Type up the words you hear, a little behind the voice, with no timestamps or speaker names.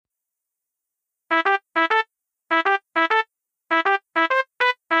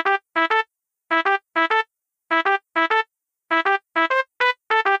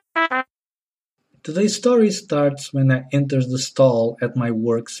Today's story starts when I enter the stall at my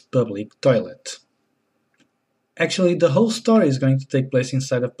work's public toilet. Actually, the whole story is going to take place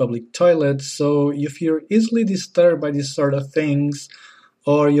inside a public toilet, so if you're easily disturbed by these sort of things,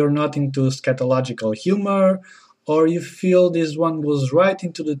 or you're not into scatological humor, or you feel this one goes right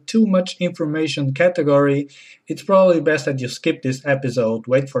into the too much information category, it's probably best that you skip this episode,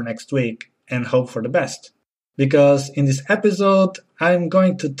 wait for next week, and hope for the best. Because in this episode, I'm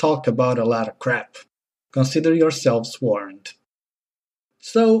going to talk about a lot of crap. Consider yourselves warned.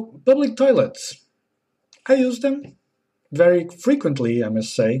 So, public toilets. I use them very frequently, I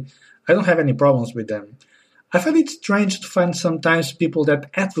must say. I don't have any problems with them. I find it strange to find sometimes people that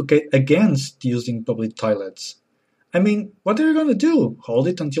advocate against using public toilets. I mean, what are you going to do? Hold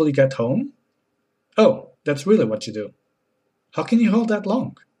it until you get home? Oh, that's really what you do. How can you hold that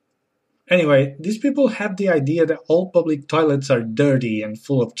long? Anyway, these people have the idea that all public toilets are dirty and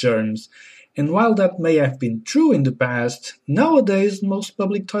full of germs, and while that may have been true in the past, nowadays most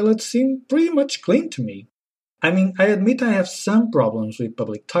public toilets seem pretty much clean to me. I mean, I admit I have some problems with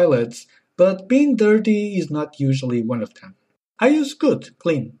public toilets, but being dirty is not usually one of them. I use good,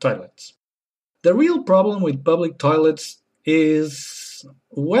 clean toilets. The real problem with public toilets is,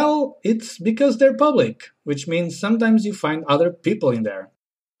 well, it's because they're public, which means sometimes you find other people in there.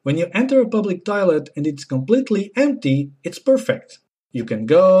 When you enter a public toilet and it's completely empty, it's perfect. You can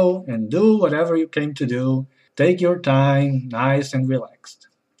go and do whatever you came to do, take your time, nice and relaxed.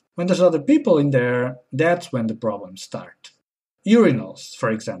 When there's other people in there, that's when the problems start. Urinals,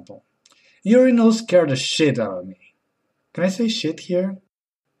 for example. Urinals scare the shit out of me. Can I say shit here?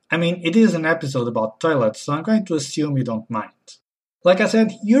 I mean, it is an episode about toilets, so I'm going to assume you don't mind. Like I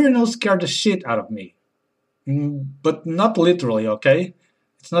said, urinals scare the shit out of me. But not literally, okay?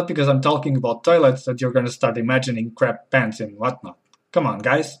 It's not because I'm talking about toilets that you're going to start imagining crap pants and whatnot. Come on,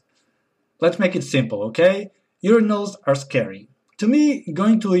 guys. Let's make it simple, okay? Urinals are scary. To me,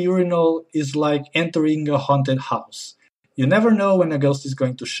 going to a urinal is like entering a haunted house. You never know when a ghost is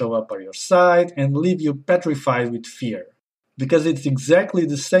going to show up at your side and leave you petrified with fear. Because it's exactly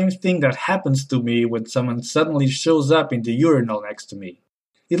the same thing that happens to me when someone suddenly shows up in the urinal next to me.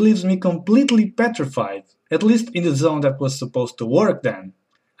 It leaves me completely petrified, at least in the zone that was supposed to work then.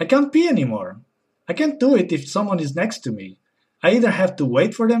 I can't pee anymore. I can't do it if someone is next to me. I either have to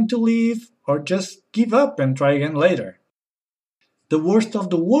wait for them to leave or just give up and try again later. The worst of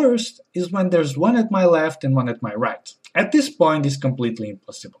the worst is when there's one at my left and one at my right. At this point, it's completely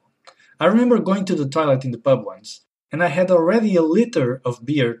impossible. I remember going to the toilet in the pub once, and I had already a liter of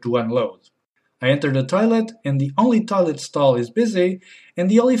beer to unload. I enter the toilet, and the only toilet stall is busy, and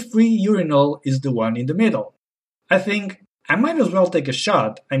the only free urinal is the one in the middle. I think, I might as well take a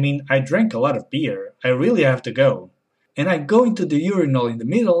shot. I mean, I drank a lot of beer. I really have to go. And I go into the urinal in the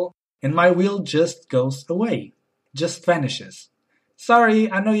middle, and my will just goes away. Just vanishes.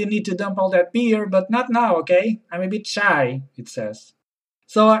 Sorry, I know you need to dump all that beer, but not now, okay? I'm a bit shy, it says.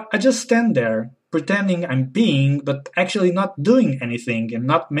 So I just stand there, pretending I'm peeing, but actually not doing anything and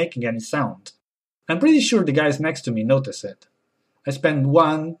not making any sound. I'm pretty sure the guys next to me notice it. I spend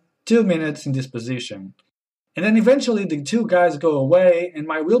 1-2 minutes in this position. And then eventually the two guys go away and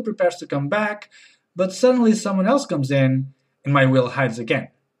my will prepares to come back, but suddenly someone else comes in and my will hides again.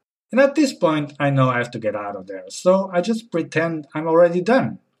 And at this point, I know I have to get out of there, so I just pretend I'm already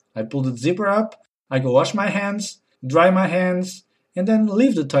done. I pull the zipper up, I go wash my hands, dry my hands, and then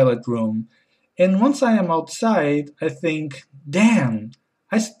leave the toilet room. And once I am outside, I think, damn,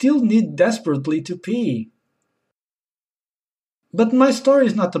 I still need desperately to pee. But my story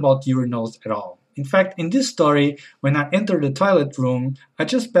is not about urinals at all. In fact, in this story, when I enter the toilet room, I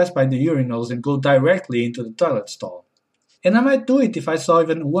just pass by the urinals and go directly into the toilet stall. And I might do it if I saw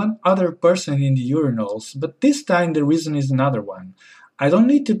even one other person in the urinals, but this time the reason is another one. I don't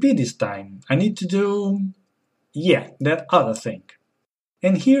need to pee this time. I need to do, that other thing.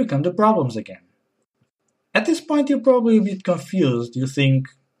 And here come the problems again. At this point you're probably a bit confused. You think,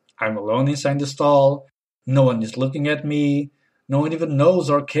 I'm alone inside the stall, no one is looking at me, no one even knows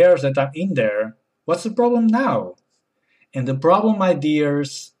or cares that I'm in there. What's the problem now? And the problem, my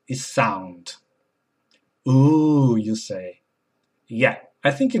dears, is sound. Ooh, you say. Yeah,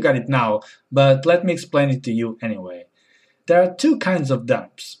 I think you got it now, but let me explain it to you anyway. There are two kinds of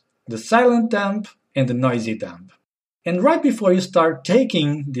dumps, the silent dump and the noisy dump. And right before you start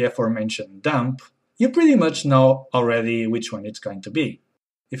taking the aforementioned dump, you pretty much know already which one it's going to be.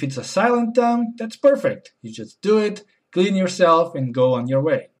 If it's a silent dump, that's perfect. You just do it, clean yourself, and go on your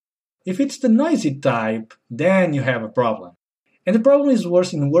way. If it's the noisy type, then you have a problem. And the problem is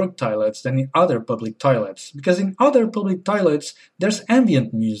worse in work toilets than in other public toilets, because in other public toilets there's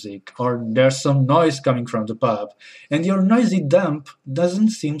ambient music or there's some noise coming from the pub, and your noisy dump doesn't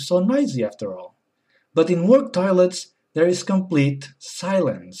seem so noisy after all. But in work toilets there is complete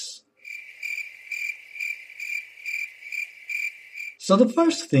silence. So the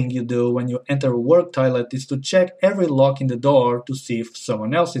first thing you do when you enter a work toilet is to check every lock in the door to see if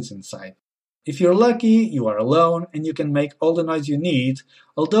someone else is inside. If you're lucky, you are alone and you can make all the noise you need,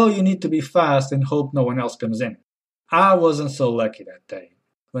 although you need to be fast and hope no one else comes in. I wasn't so lucky that day.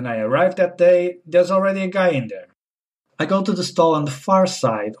 When I arrived that day, there's already a guy in there. I go to the stall on the far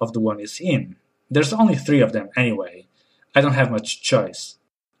side of the one he's in. There's only 3 of them anyway. I don't have much choice.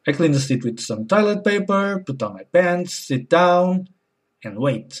 I clean the seat with some toilet paper, put on my pants, sit down, and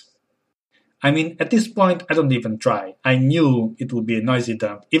wait. I mean, at this point, I don't even try. I knew it would be a noisy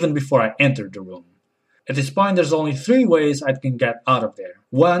dump even before I entered the room. At this point, there's only 3 ways I can get out of there.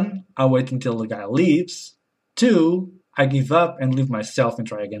 1, I wait until the guy leaves. 2, I give up and leave myself and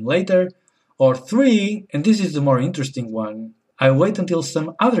try again later. Or 3, and this is the more interesting one, I wait until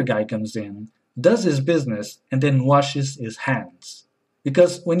some other guy comes in, does his business, and then washes his hands.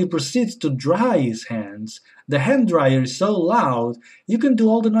 Because when he proceeds to dry his hands, the hand dryer is so loud, you can do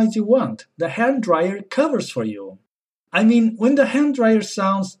all the noise you want. The hand dryer covers for you. I mean, when the hand dryer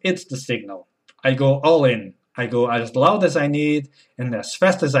sounds, it's the signal. I go all in. I go as loud as I need and as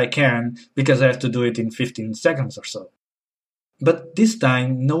fast as I can because I have to do it in 15 seconds or so. But this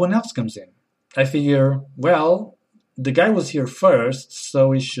time, no one else comes in. I figure, well, the guy was here first,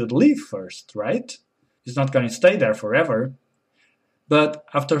 so he should leave first, right? He's not going to stay there forever. But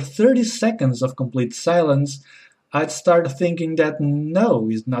after 30 seconds of complete silence, I'd start thinking that no,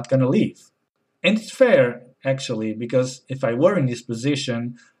 he's not going to leave. And it's fair, actually, because if I were in this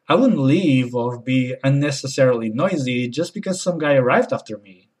position, I wouldn't leave or be unnecessarily noisy just because some guy arrived after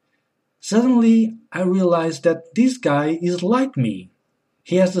me. Suddenly, I realized that this guy is like me.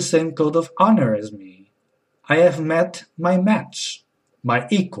 He has the same code of honor as me. I have met my match, my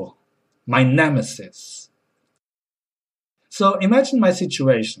equal, my nemesis. So imagine my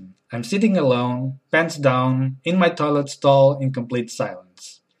situation. I'm sitting alone, pants down, in my toilet stall in complete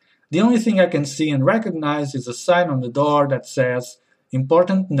silence. The only thing I can see and recognize is a sign on the door that says,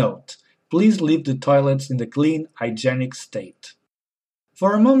 "Important note, please leave the toilets in the clean, hygienic state."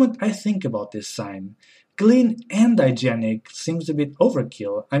 For a moment I think about this sign. Clean and hygienic seems a bit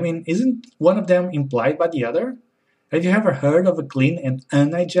overkill. I mean, isn't one of them implied by the other? Have you ever heard of a clean and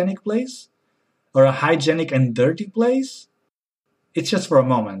unhygienic place? Or a hygienic and dirty place? It's just for a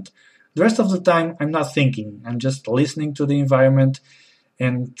moment. The rest of the time, I'm not thinking. I'm just listening to the environment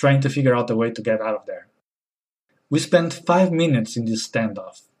and trying to figure out a way to get out of there. We spent 5 minutes in this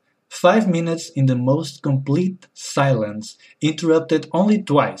standoff. 5 minutes in the most complete silence, interrupted only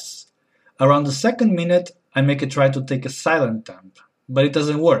twice. Around the second minute, I make a try to take a silent dump, but it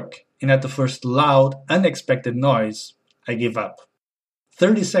doesn't work, and at the first loud, unexpected noise, I give up.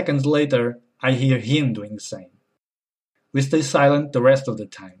 30 seconds later, I hear him doing the same. We stay silent the rest of the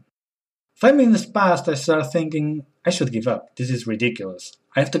time. 5 minutes passed, I start thinking, I should give up. This is ridiculous.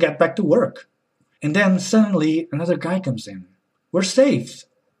 I have to get back to work. And then suddenly another guy comes in. We're saved.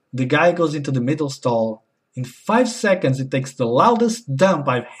 The guy goes into the middle stall. In 5 seconds, he takes the loudest dump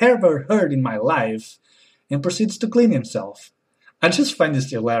I've ever heard in my life and proceeds to clean himself. I just find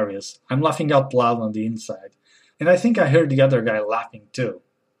this hilarious. I'm laughing out loud on the inside. And I think I heard the other guy laughing too.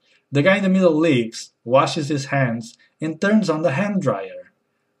 The guy in the middle leaves, washes his hands, and turns on the hand dryer.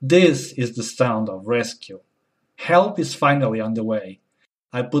 This is the sound of rescue. Help is finally on the way.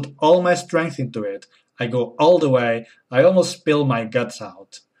 I put all my strength into it. I go all the way. I almost spill my guts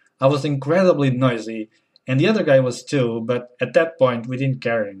out. I was incredibly noisy, and the other guy was too, but at that point we didn't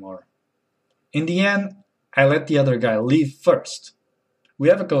care anymore. In the end, I let the other guy leave first. We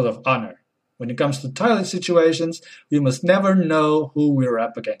have a code of honor. When it comes to toilet situations, we must never know who we're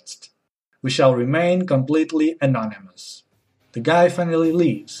up against. We shall remain completely anonymous. The guy finally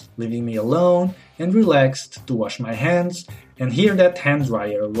leaves, leaving me alone and relaxed to wash my hands and hear that hand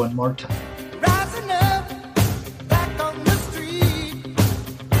dryer one more time. Rising up, back on the street.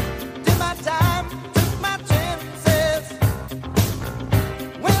 Did my time, took my chances.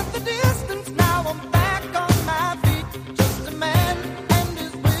 Went the distance, now I'm back on my feet. Just a man and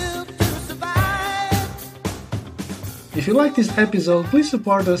his will to survive. If you like this episode, please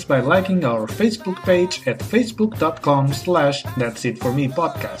support us by liking our Facebook page at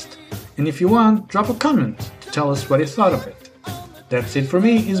facebook.com/that'sitformepodcast. And if you want, drop a comment to tell us what you thought of it. That's It For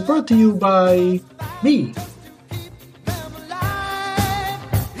Me is brought to you by me. It's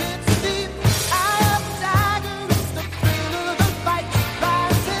deep, eye of the tiger, it's the thrill of the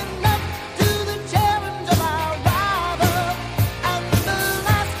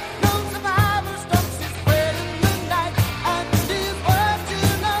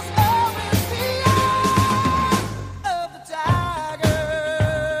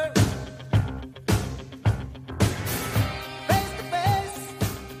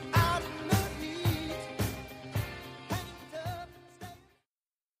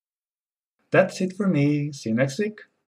That's it for me. See you next week.